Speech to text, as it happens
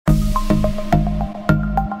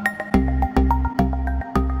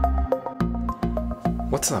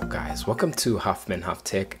What's up guys, welcome to Half Man Half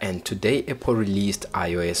Tech, and today Apple released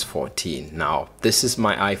iOS 14. Now this is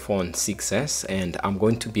my iPhone 6s and I'm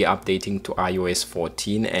going to be updating to iOS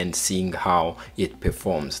 14 and seeing how it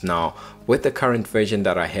performs. Now with the current version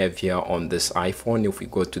that I have here on this iPhone, if we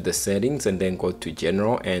go to the settings and then go to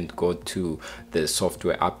general and go to the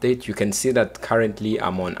software update, you can see that currently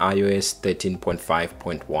I'm on iOS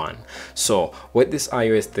 13.5.1. so with this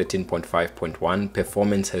iOS 13.5.1,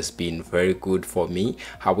 performance has been very good for me.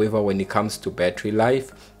 However, when it comes to battery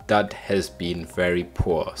life, that has been very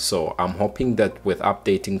poor. So I'm hoping that with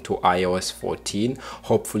updating to iOS 14,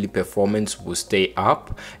 hopefully performance will stay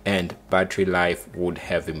up and battery life would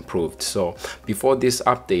have improved. So before this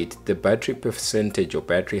update, the battery percentage or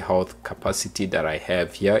battery health capacity that I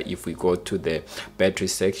have here, if we go to the battery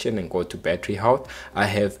section and go to battery health, I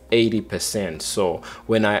have 80%. So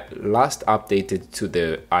when I last updated to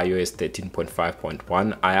the iOS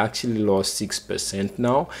 13.5.1, I actually lost 6%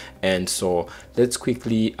 now. And so let's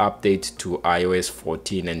quickly update to iOS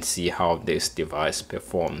 14 and see how this device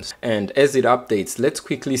performs. And as it updates, let's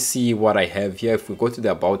quickly see what I have here. If we go to the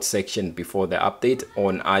about section before the update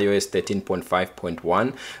on iOS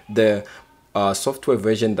 13.5.1, the software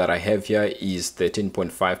version that I have here is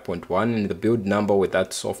 13.5.1 and the build number with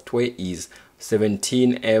that software is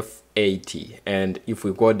 17F80. And if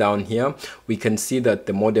we go down here, we can see that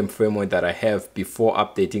the modem firmware that I have before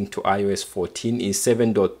updating to iOS 14 is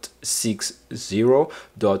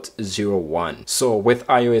 7.60.01. so with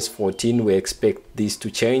iOS 14 we expect this to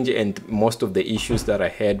change, and most of the issues that I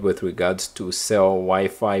had with regards to cell,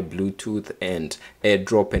 Wi-Fi, Bluetooth and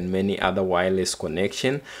AirDrop and many other wireless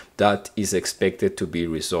connection, that is expected to be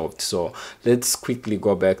resolved. So let's quickly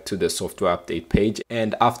go back to the software update page,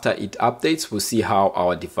 and after it updates we'll see how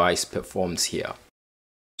our device performs here.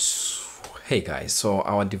 Hey guys, so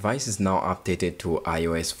our device is now updated to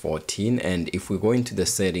iOS 14, and if we go into the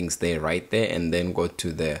settings there right there and then go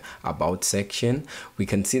to the about section, we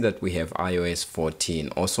can see that we have iOS 14.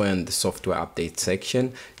 Also in the software update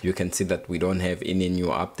section, you can see that we don't have any new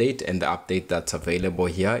update, and the update that's available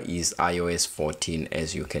here is iOS 14,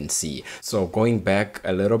 as you can see. So going back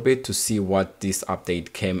a little bit to see what this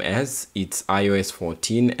update came as, it's iOS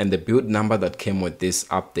 14 and the build number that came with this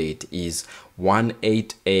update is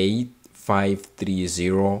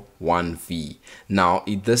 1885301V. Now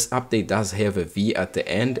this update does have a V at the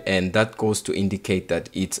end, and that goes to indicate that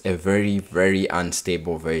it's a very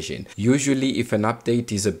unstable version. Usually if an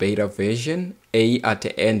update is a beta version, A at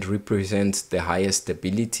the end represents the highest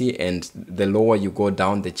stability, and the lower you go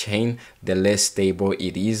down the chain, the less stable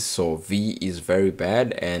it is. So V is very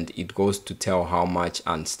bad, and it goes to tell how much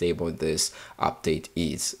unstable this update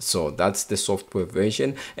is. So that's the software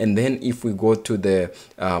version. And then if we go to the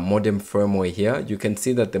modem firmware here, you can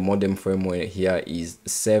see that the modem firmware here is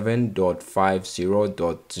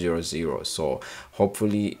 7.50.00. so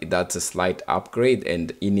hopefully that's a slight upgrade,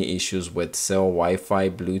 and any issues with cell, Wi-Fi,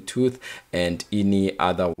 Bluetooth and any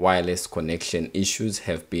other wireless connection issues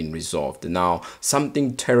have been resolved. Now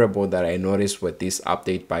something terrible that I noticed with this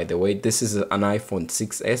update, by the way, this is an iPhone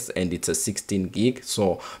 6s and it's a 16 gig.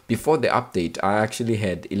 So before the update I actually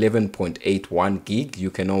had 11.81 gig.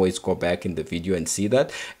 You can always go back in the video and see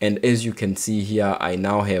that, and as you can see here I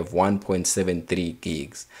now have 1.73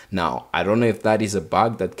 gigs. Now I don't know if that is a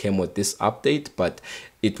bug that came with this update, but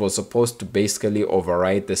it was supposed to basically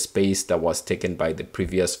override the space that was taken by the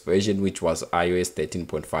previous version, which was iOS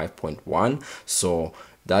 13.5.1. so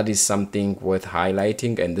that is something worth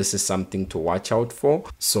highlighting, and this is something to watch out for.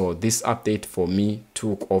 So this update for me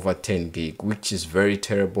took over 10 gig, which is very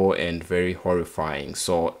terrible and very horrifying.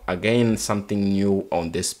 So again, something new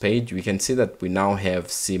on this page, we can see that we now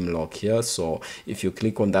have SIM lock here. So if you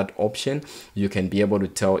click on that option, you can be able to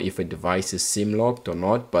tell if a device is SIM locked or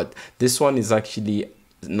not, but this one is actually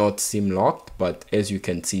not SIM locked, but as you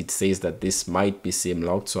can see it says that this might be SIM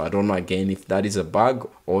locked. So I don't know again if that is a bug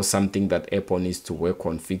or something that Apple needs to work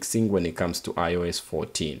on fixing when it comes to iOS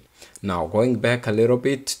 14. Now going back a little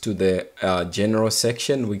bit to the general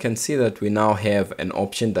section, we can see that we now have an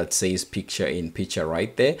option that says picture in picture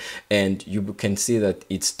right there, and you can see that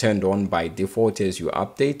it's turned on by default as you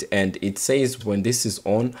update, and it says when this is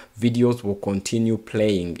on, videos will continue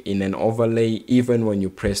playing in an overlay even when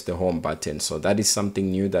you press the home button. So that is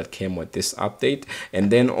something new that came with this update.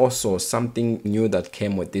 And then also something new that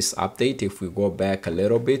came with this update, if we go back a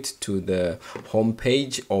little bit to the home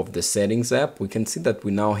page of the settings app, we can see that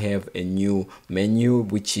we now have a new menu,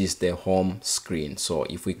 which is the home screen. So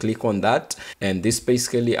if we click on that, and this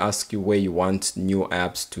basically asks you where you want new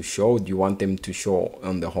apps to show. Do you want them to show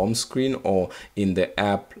on the home screen or in the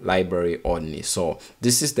app library only? So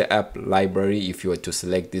this is the app library if you were to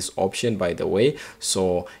select this option, by the way.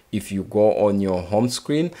 So if you go on your home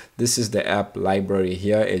screen, this is the app library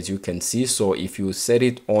here, as you can see. So if you set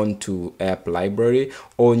it on to app library,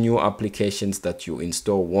 all new applications that you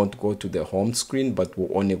install won't go to the home screen, but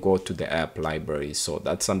will only go to the app library. So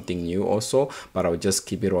that's something new also, but I'll just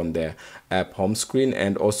keep it on the app home screen.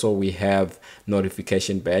 And also we have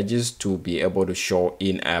notification badges to be able to show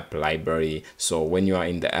in app library. So when you are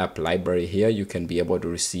in the app library here, you can be able to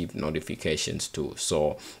receive notifications too.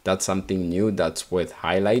 So that's something new that's worth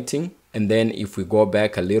highlighting. And then if we go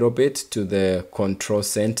back a little bit to the control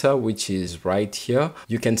center, which is right here,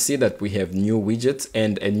 you can see that we have new widgets,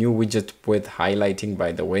 and a new widget worth highlighting,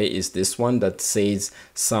 by the way, is this one that says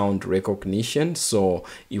sound recognition. So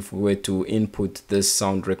if we were to input this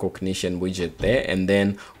sound recognition widget there and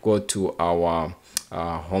then go to our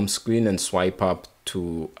home screen and swipe up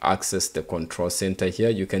to access the control center here,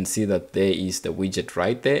 you can see that there is the widget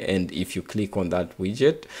right there. And if you click on that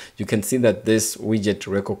widget, you can see that this widget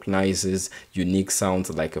recognizes unique sounds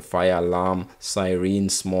like a fire alarm, siren,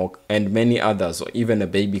 smoke, and many others, or even a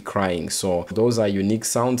baby crying. So those are unique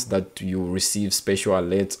sounds that you receive special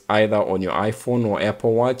alerts either on your iPhone or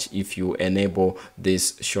Apple Watch if you enable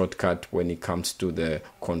this shortcut when it comes to the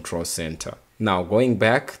control center. Now going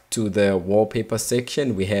back to the wallpaper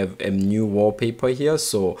section, we have a new wallpaper here.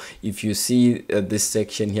 So if you see this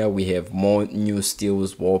section here, we have more new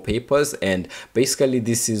Stills wallpapers, and basically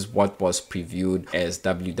this is what was previewed as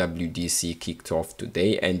WWDC kicked off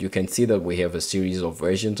today. And you can see that we have a series of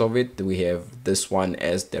versions of it. We have this one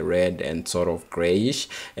as the red and sort of grayish,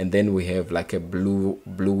 and then we have like a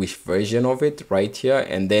bluish version of it right here,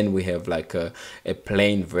 and then we have like a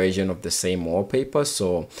plain version of the same wallpaper.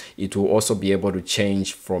 So it will also be able to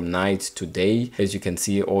change from night to day. As you can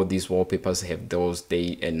see, all these wallpapers have those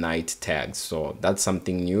day and night tags. So that's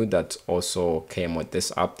something new that also came with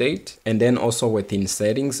this update. And then also within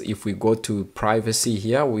settings, if we go to privacy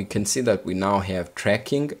here, we can see that we now have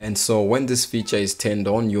tracking. And so when this feature is turned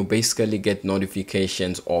on, you basically get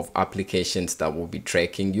notifications of applications that will be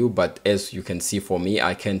tracking you. But as you can see, for me,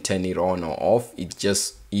 I can turn it on or off. It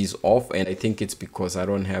just is off, and I think it's because I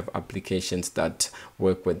don't have applications that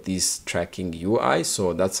work with this tracking UI.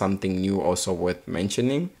 So that's something new also worth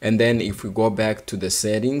mentioning. And then if we go back to the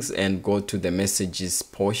settings and go to the messages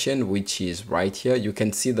portion, which is right here, you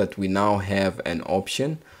can see that we now have an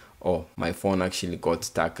option. Oh, my phone actually got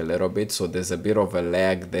stuck a little bit, so there's a bit of a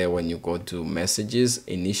lag there when you go to messages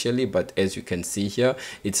initially, but as you can see here,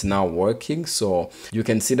 it's now working. So you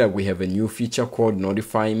can see that we have a new feature called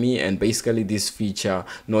Notify Me, and basically this feature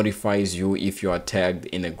notifies you if you are tagged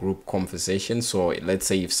in a group conversation. So let's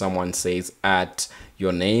say if someone says at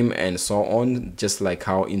your name and so on, just like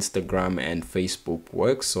how Instagram and Facebook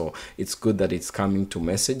work. So it's good that it's coming to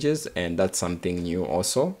messages, and that's something new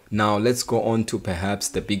also. Now let's go on to perhaps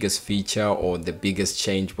the biggest feature or the biggest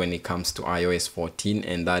change when it comes to iOS 14,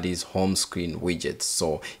 and that is home screen widgets.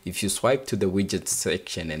 So if you swipe to the widgets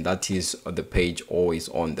section, and that is the page always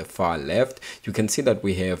on the far left, you can see that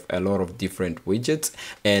we have a lot of different widgets,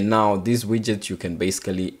 and now these widgets you can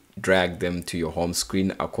basically drag them to your home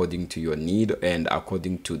screen according to your need and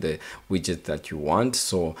according to the widget that you want.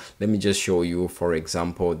 So let me just show you, for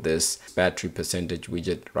example, this battery percentage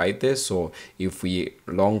widget right there. So if we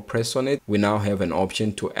long press on it, we now have an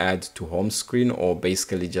option to add to home screen or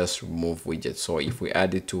basically just remove widgets. So if we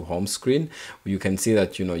add it to home screen, you can see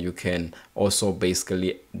that, you know, you can also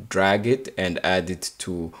basically drag it and add it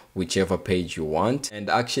to whichever page you want. And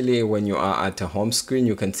actually when you are at a home screen,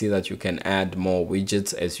 you can see that you can add more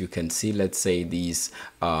widgets. As you can see, let's say these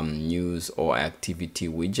news or activity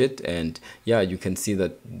widget, and yeah, you can see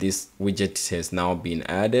that this widget has now been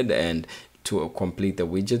added, and to complete the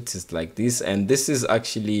widget is like this. And this is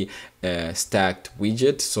actually a stacked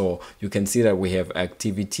widget, so you can see that we have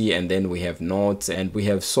activity, and then we have notes, and we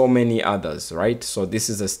have so many others, right? So this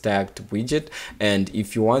is a stacked widget, and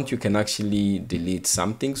if you want, you can actually delete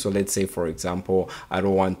something. So let's say, for example, I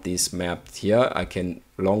don't want this mapped here. I can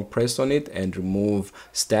long press on it and remove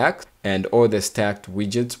stack, and all the stacked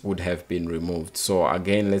widgets would have been removed. So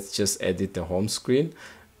again, let's just edit the home screen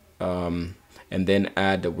and then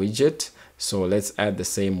add a widget. So let's add the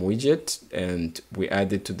same widget, and we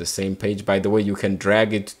add it to the same page. By the way, you can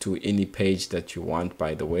drag it to any page that you want,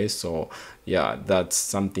 by the way. So yeah, that's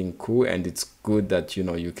something cool, and it's good that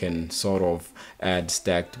you can sort of add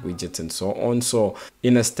stacked widgets and so on. So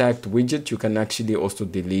in a stacked widget, you can actually also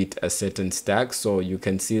delete a certain stack. So you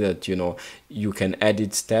can see that you can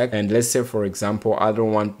edit stack, and let's say for example I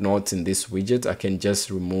don't want notes in this widget. I can just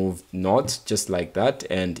remove notes just like that,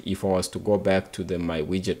 and if I was to go back to my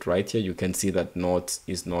widget right here, you can see that notes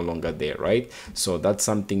is no longer there, right? So that's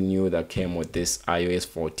something new that came with this iOS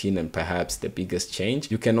 14, and perhaps the biggest change.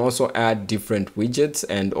 You can also add different widgets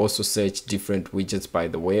and also search different widgets, by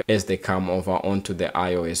the way, as they come over onto the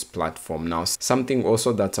iOS platform. Now something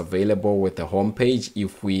also that's available with the homepage,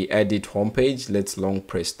 if we edit homepage, let's long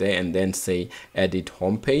press there and then say edit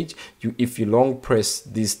homepage. If you long press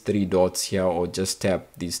these three dots here, or just tap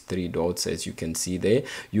these three dots, as you can see there,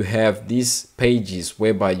 you have these pages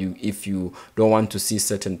whereby if you don't want to see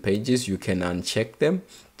certain pages, you can uncheck them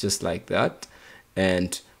just like that.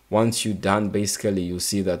 And once you're done, basically you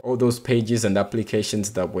see that all those pages and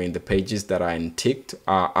applications that were in the pages that are unticked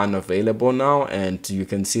are unavailable now, and you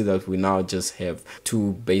can see that we now just have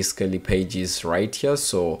two basically pages right here.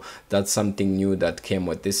 So that's something new that came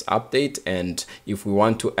with this update. And if we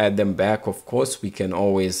want to add them back, of course we can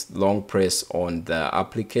always long press on the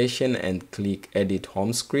application and click edit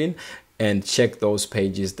home screen and check those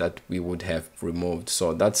pages that we would have removed.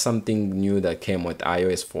 So that's something new that came with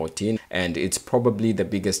iOS 14, and it's probably the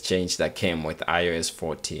biggest change that came with iOS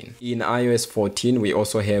 14. In iOS 14, we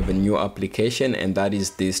also have a new application, and that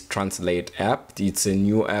is this Translate app. It's a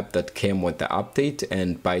new app that came with the update,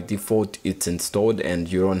 and by default it's installed and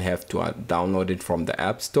you don't have to download it from the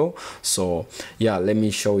App Store. So yeah, let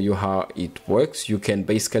me show you how it works. You can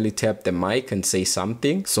basically tap the mic and say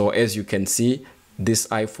something. So as you can see, this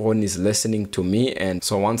iPhone is listening to me, and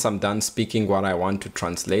so once I'm done speaking what I want to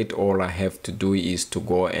translate, all I have to do is to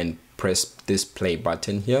go and press this play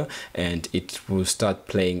button here, and it will start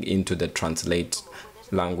playing into the translate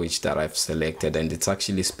language that I've selected, and it's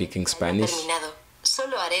actually speaking Spanish.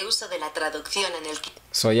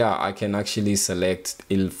 So yeah, I can actually select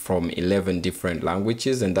from 11 different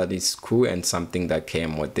languages, and that is cool and something that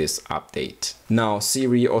came with this update. Now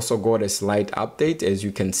Siri also got a slight update. As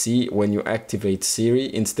you can see, when you activate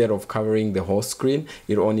Siri, instead of covering the whole screen,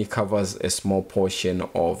 it only covers a small portion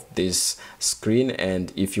of this screen.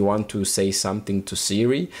 And if you want to say something to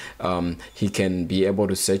Siri, he can be able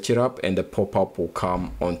to search it up, and the pop-up will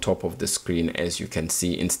come on top of the screen, as you can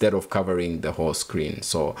see, instead of covering the whole screen.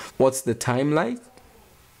 So what's the time like?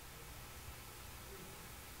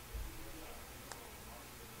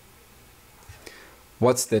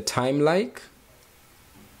 What's the time like?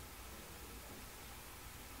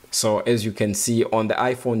 So as you can see on the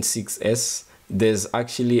iPhone 6s, there's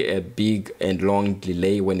actually a big and long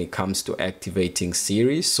delay when it comes to activating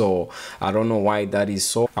Siri. So I don't know why that is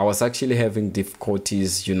so. I was actually having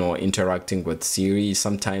difficulties, interacting with Siri.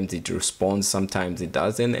 Sometimes it responds, sometimes it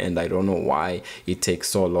doesn't, and I don't know why it takes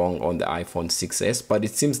so long on the iPhone 6s, but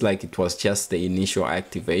it seems like it was just the initial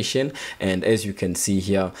activation. And as you can see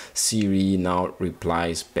here, Siri now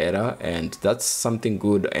replies better, and that's something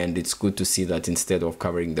good. And it's good to see that instead of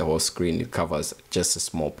covering the whole screen, it covers just a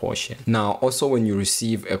small portion. Now also, when you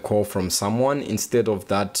receive a call from someone, instead of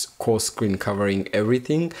that call screen covering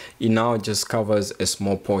everything, it now just covers a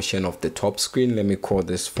small portion of the top screen. Let me call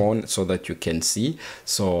this phone so that you can see.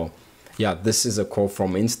 So yeah, this is a call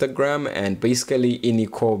from Instagram, and basically any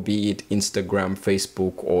call, be it Instagram,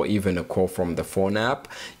 Facebook, or even a call from the phone app,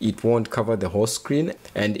 it won't cover the whole screen.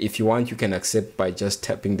 And if you want, you can accept by just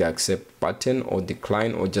tapping the accept button, or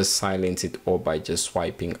decline, or just silence it, or by just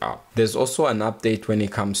swiping up. There's also an update when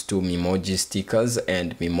it comes to Memoji stickers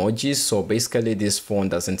and Memojis. So basically this phone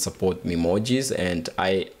doesn't support Memojis, and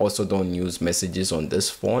I also don't use messages on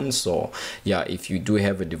this phone. So yeah, if you do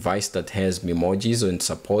have a device that has Memojis and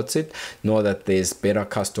supports it, know that there's better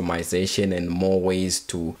customization and more ways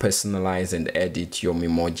to personalize and edit your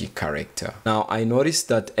Memoji character. Now I noticed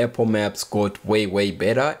that Apple Maps got way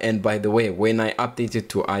better, and by the way, when I updated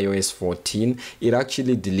to iOS 14, it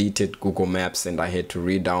actually deleted Google Maps, and I had to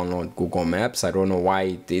re-download Google Maps. I don't know why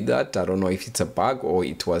it did that. I don't know if it's a bug or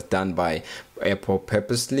it was done by Apple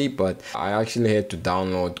purposely, but I actually had to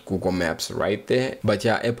download Google Maps right there. But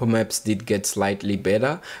yeah, Apple Maps did get slightly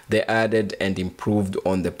better. They added and improved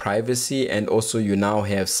on the privacy, and also you now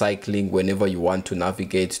have cycling whenever you want to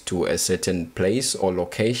navigate to a certain place or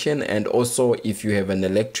location. And also if you have an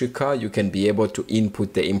electric car, you can be able to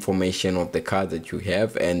input the information of the car that you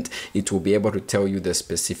have, and it will be able to tell you the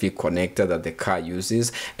specific connector that the car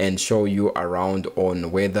uses and show you around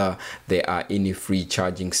on whether there are any free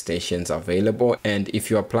charging stations available. And if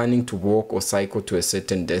you are planning to walk or cycle to a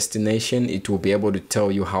certain destination, it will be able to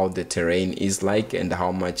tell you how the terrain is like and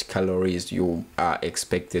how much calories you are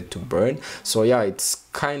expected to burn. So yeah, it's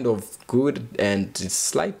kind of good, and it's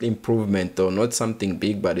slight improvement though, not something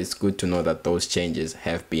big, but it's good to know that those changes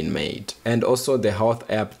have been made. And also the health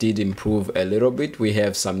app did improve a little bit. We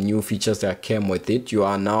have some new features that came with it. You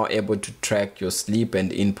are now able to track your sleep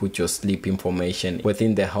and input your sleep information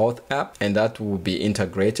within the health app, and that will be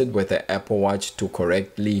integrated with the Apple Watch to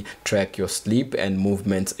correctly track your sleep and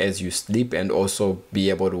movements as you sleep, and also be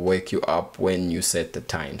able to wake you up when you set the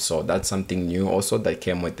time. So that's something new also that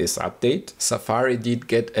came with this update. Safari did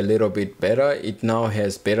get a little bit better. It now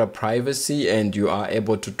has better privacy, and you are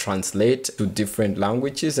able to translate to different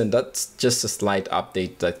languages, and that's just a slight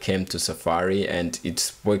update that came to Safari, and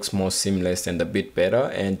it works more seamless and a bit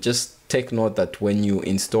better. And just take note that when you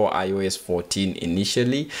install iOS 14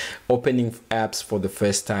 initially, opening apps for the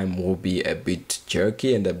first time will be a bit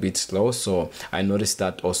jerky and a bit slow. So I noticed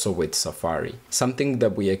that also with Safari. Something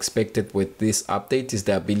that we expected with this update is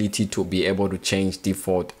the ability to be able to change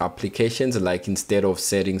default applications. Like instead of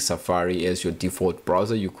setting Safari as your default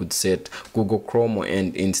browser, you could set Google Chrome,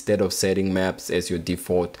 and instead of setting Maps as your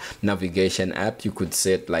default navigation app, you could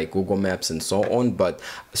set like Google Maps and so on. But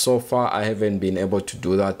so far I haven't been able to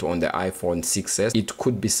do that on the iPhone 6s. It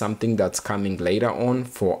could be something that's coming later on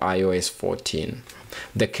for iOS 14.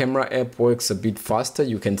 The camera app works a bit faster.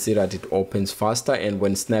 You can see that it opens faster, and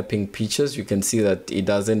when snapping pictures you can see that it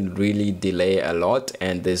doesn't really delay a lot,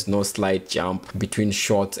 and there's no slight jump between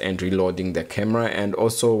shots and reloading the camera. And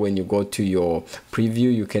also when you go to your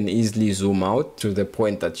preview, you can easily zoom out to the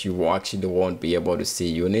point that you actually won't be able to see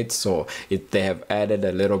units. So they have added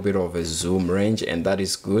a little bit of a zoom range, and that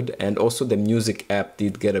is good. And also the music app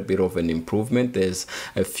did get a bit of an improvement. There's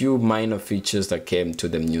a few minor features that came to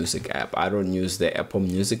the music app. I don't use the Apple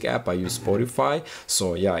Music app, I use Spotify.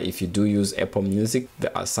 So yeah, if you do use Apple Music,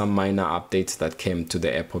 there are some minor updates that came to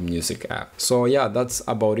the Apple Music app. So yeah, that's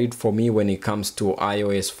about it for me when it comes to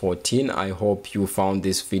iOS 14. I hope you found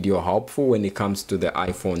this video helpful when it comes to the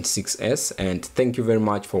iPhone 6s, and thank you very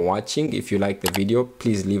much for watching. If you like the video,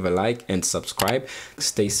 please leave a like and subscribe.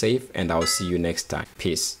 Stay safe, and I'll see you next time.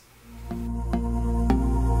 Peace.